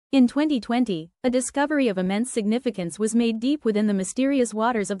In 2020, a discovery of immense significance was made deep within the mysterious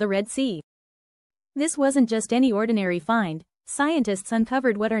waters of the Red Sea. This wasn't just any ordinary find. Scientists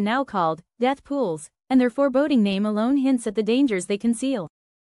uncovered what are now called death pools, and their foreboding name alone hints at the dangers they conceal.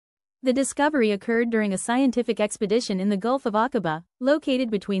 The discovery occurred during a scientific expedition in the Gulf of Aqaba,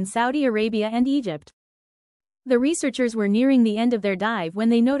 located between Saudi Arabia and Egypt. The researchers were nearing the end of their dive when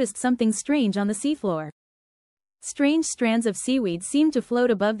they noticed something strange on the seafloor. Strange strands of seaweed seemed to float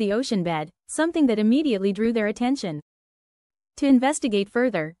above the ocean bed, something that immediately drew their attention. To investigate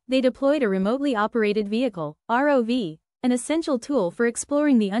further, they deployed a remotely operated vehicle, ROV, an essential tool for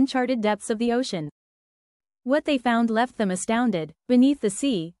exploring the uncharted depths of the ocean. What they found left them astounded. Beneath the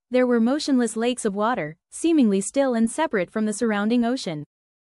sea, there were motionless lakes of water, seemingly still and separate from the surrounding ocean.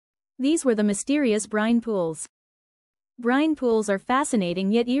 These were the mysterious brine pools. Brine pools are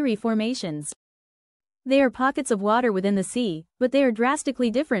fascinating yet eerie formations. They are pockets of water within the sea, but they are drastically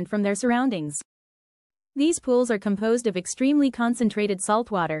different from their surroundings. These pools are composed of extremely concentrated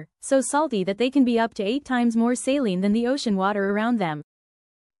saltwater, so salty that they can be up to 8 times more saline than the ocean water around them.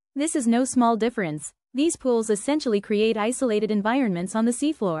 This is no small difference. These pools essentially create isolated environments on the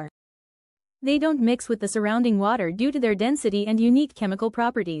seafloor. They don't mix with the surrounding water due to their density and unique chemical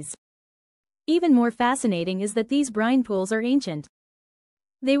properties. Even more fascinating is that these brine pools are ancient.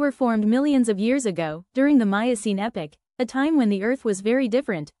 They were formed millions of years ago, during the Miocene epoch, a time when the Earth was very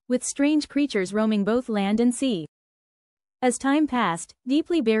different, with strange creatures roaming both land and sea. As time passed,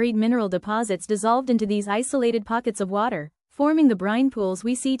 deeply buried mineral deposits dissolved into these isolated pockets of water, forming the brine pools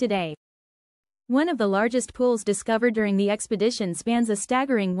we see today. One of the largest pools discovered during the expedition spans a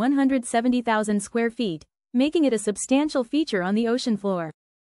staggering 170,000 square feet, making it a substantial feature on the ocean floor.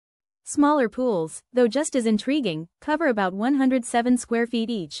 Smaller pools, though just as intriguing, cover about 107 square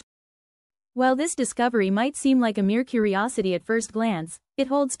feet each. While this discovery might seem like a mere curiosity at first glance, it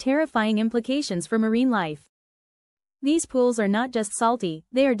holds terrifying implications for marine life. These pools are not just salty,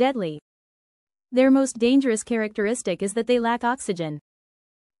 they are deadly. Their most dangerous characteristic is that they lack oxygen.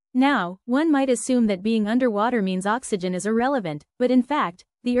 Now, one might assume that being underwater means oxygen is irrelevant, but in fact,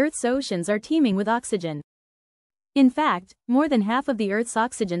 the Earth's oceans are teeming with oxygen. In fact, more than half of the Earth's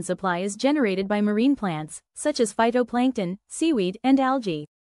oxygen supply is generated by marine plants, such as phytoplankton, seaweed, and algae.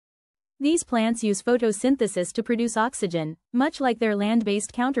 These plants use photosynthesis to produce oxygen, much like their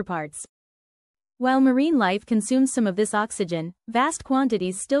land-based counterparts. While marine life consumes some of this oxygen, vast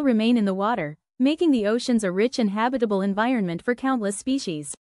quantities still remain in the water, making the oceans a rich and habitable environment for countless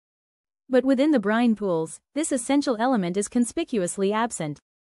species. But within the brine pools, this essential element is conspicuously absent.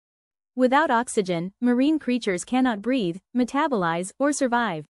 Without oxygen, marine creatures cannot breathe, metabolize, or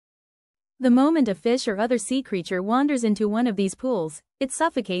survive. The moment a fish or other sea creature wanders into one of these pools, it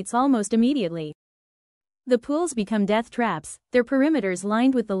suffocates almost immediately. The pools become death traps, their perimeters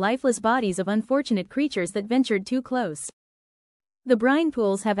lined with the lifeless bodies of unfortunate creatures that ventured too close. The brine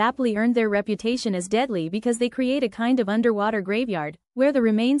pools have aptly earned their reputation as deadly because they create a kind of underwater graveyard, where the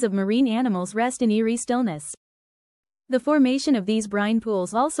remains of marine animals rest in eerie stillness. The formation of these brine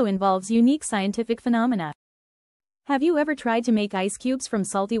pools also involves unique scientific phenomena. Have you ever tried to make ice cubes from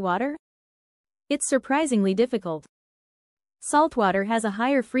salty water? It's surprisingly difficult. Saltwater has a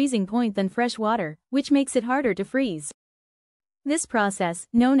higher freezing point than fresh water, which makes it harder to freeze. This process,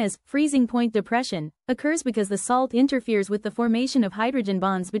 known as freezing point depression, occurs because the salt interferes with the formation of hydrogen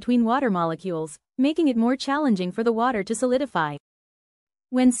bonds between water molecules, making it more challenging for the water to solidify.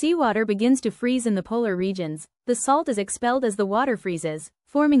 When seawater begins to freeze in the polar regions, the salt is expelled as the water freezes,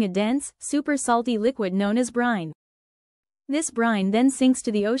 forming a dense, super salty liquid known as brine. This brine then sinks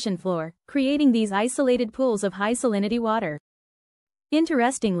to the ocean floor, creating these isolated pools of high salinity water.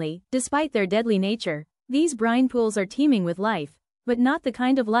 Interestingly, despite their deadly nature, these brine pools are teeming with life, but not the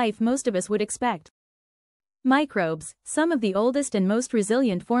kind of life most of us would expect. Microbes, some of the oldest and most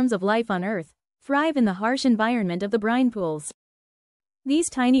resilient forms of life on Earth, thrive in the harsh environment of the brine pools.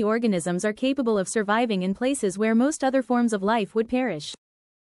 These tiny organisms are capable of surviving in places where most other forms of life would perish.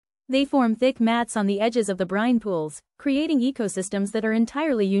 They form thick mats on the edges of the brine pools, creating ecosystems that are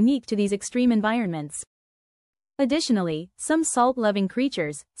entirely unique to these extreme environments. Additionally, some salt-loving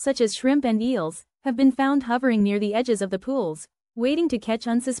creatures, such as shrimp and eels, have been found hovering near the edges of the pools, waiting to catch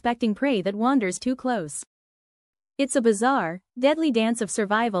unsuspecting prey that wanders too close. It's a bizarre, deadly dance of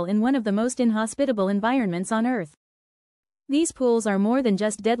survival in one of the most inhospitable environments on Earth. These pools are more than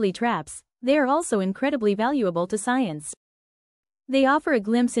just deadly traps, they are also incredibly valuable to science. They offer a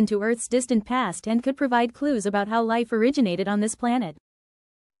glimpse into Earth's distant past and could provide clues about how life originated on this planet.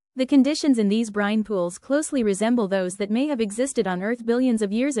 The conditions in these brine pools closely resemble those that may have existed on Earth billions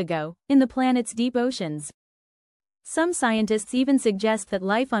of years ago, in the planet's deep oceans. Some scientists even suggest that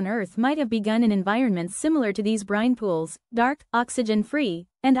life on Earth might have begun in environments similar to these brine pools, dark, oxygen-free,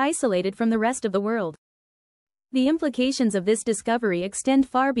 and isolated from the rest of the world. The implications of this discovery extend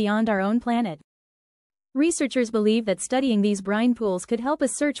far beyond our own planet. Researchers believe that studying these brine pools could help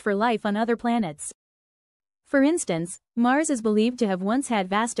us search for life on other planets. For instance, Mars is believed to have once had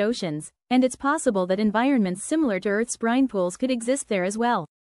vast oceans, and it's possible that environments similar to Earth's brine pools could exist there as well.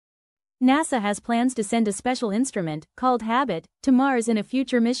 NASA has plans to send a special instrument, called HABIT, to Mars in a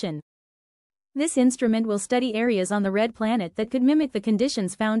future mission. This instrument will study areas on the red planet that could mimic the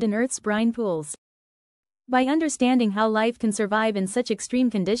conditions found in Earth's brine pools. By understanding how life can survive in such extreme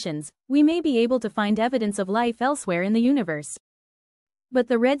conditions, we may be able to find evidence of life elsewhere in the universe. But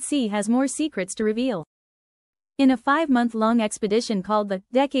the Red Sea has more secrets to reveal. In a 5-month-long expedition called the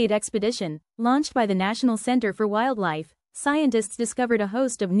Decade Expedition, launched by the National Center for Wildlife, scientists discovered a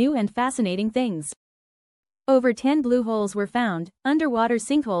host of new and fascinating things. Over 10 blue holes were found, underwater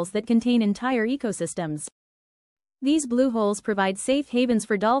sinkholes that contain entire ecosystems. These blue holes provide safe havens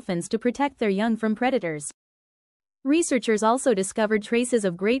for dolphins to protect their young from predators. Researchers also discovered traces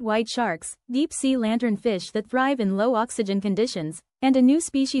of great white sharks, deep-sea lanternfish that thrive in low-oxygen conditions, and a new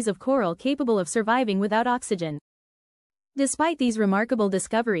species of coral capable of surviving without oxygen. Despite these remarkable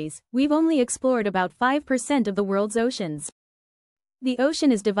discoveries, we've only explored about 5% of the world's oceans. The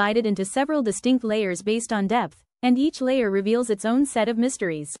ocean is divided into several distinct layers based on depth, and each layer reveals its own set of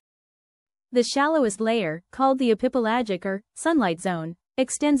mysteries. The shallowest layer, called the epipelagic or sunlight zone,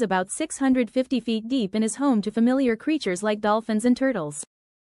 extends about 650 feet deep and is home to familiar creatures like dolphins and turtles.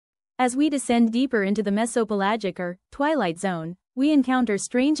 As we descend deeper into the mesopelagic or twilight zone, we encounter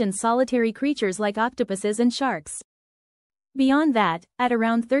strange and solitary creatures like octopuses and sharks. Beyond that, at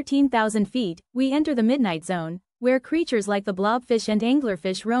around 13,000 feet, we enter the midnight zone, where creatures like the blobfish and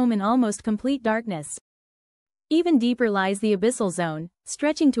anglerfish roam in almost complete darkness. Even deeper lies the abyssal zone,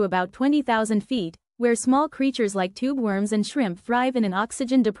 stretching to about 20,000 feet, where small creatures like tube worms and shrimp thrive in an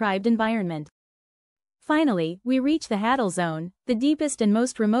oxygen-deprived environment. Finally, we reach the Hadal zone, the deepest and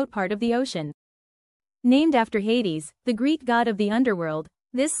most remote part of the ocean. Named after Hades, the Greek god of the underworld,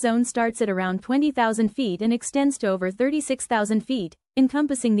 this zone starts at around 20,000 feet and extends to over 36,000 feet,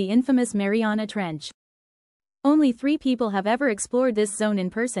 encompassing the infamous Mariana Trench. Only 3 people have ever explored this zone in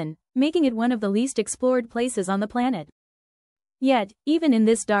person, making it one of the least explored places on the planet. Yet, even in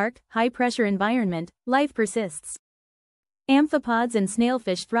this dark, high-pressure environment, life persists. Amphipods and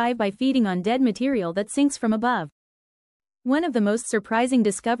snailfish thrive by feeding on dead material that sinks from above. One of the most surprising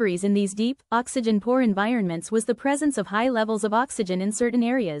discoveries in these deep, oxygen-poor environments was the presence of high levels of oxygen in certain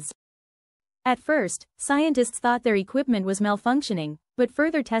areas. At first, scientists thought their equipment was malfunctioning, but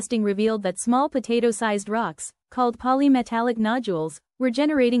further testing revealed that small potato-sized rocks, called polymetallic nodules, were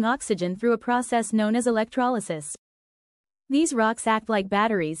generating oxygen through a process known as electrolysis. These rocks act like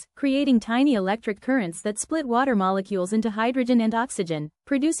batteries, creating tiny electric currents that split water molecules into hydrogen and oxygen,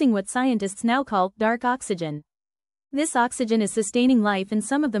 producing what scientists now call dark oxygen. This oxygen is sustaining life in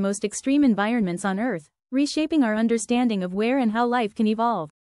some of the most extreme environments on Earth, reshaping our understanding of where and how life can evolve.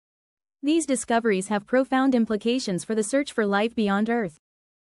 These discoveries have profound implications for the search for life beyond Earth.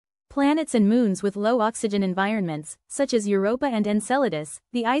 Planets and moons with low oxygen environments, such as Europa and Enceladus,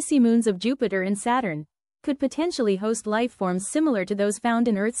 the icy moons of Jupiter and Saturn, could potentially host life forms similar to those found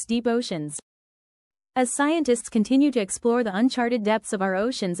in Earth's deep oceans. As scientists continue to explore the uncharted depths of our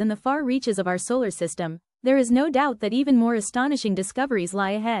oceans and the far reaches of our solar system, there is no doubt that even more astonishing discoveries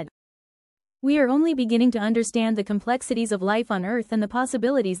lie ahead. We are only beginning to understand the complexities of life on Earth and the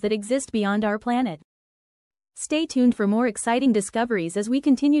possibilities that exist beyond our planet. Stay tuned for more exciting discoveries as we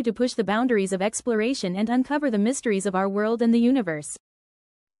continue to push the boundaries of exploration and uncover the mysteries of our world and the universe.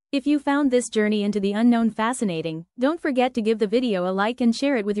 If you found this journey into the unknown fascinating, don't forget to give the video a like and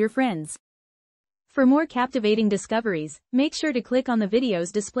share it with your friends. For more captivating discoveries, make sure to click on the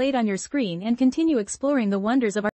videos displayed on your screen and continue exploring the wonders of our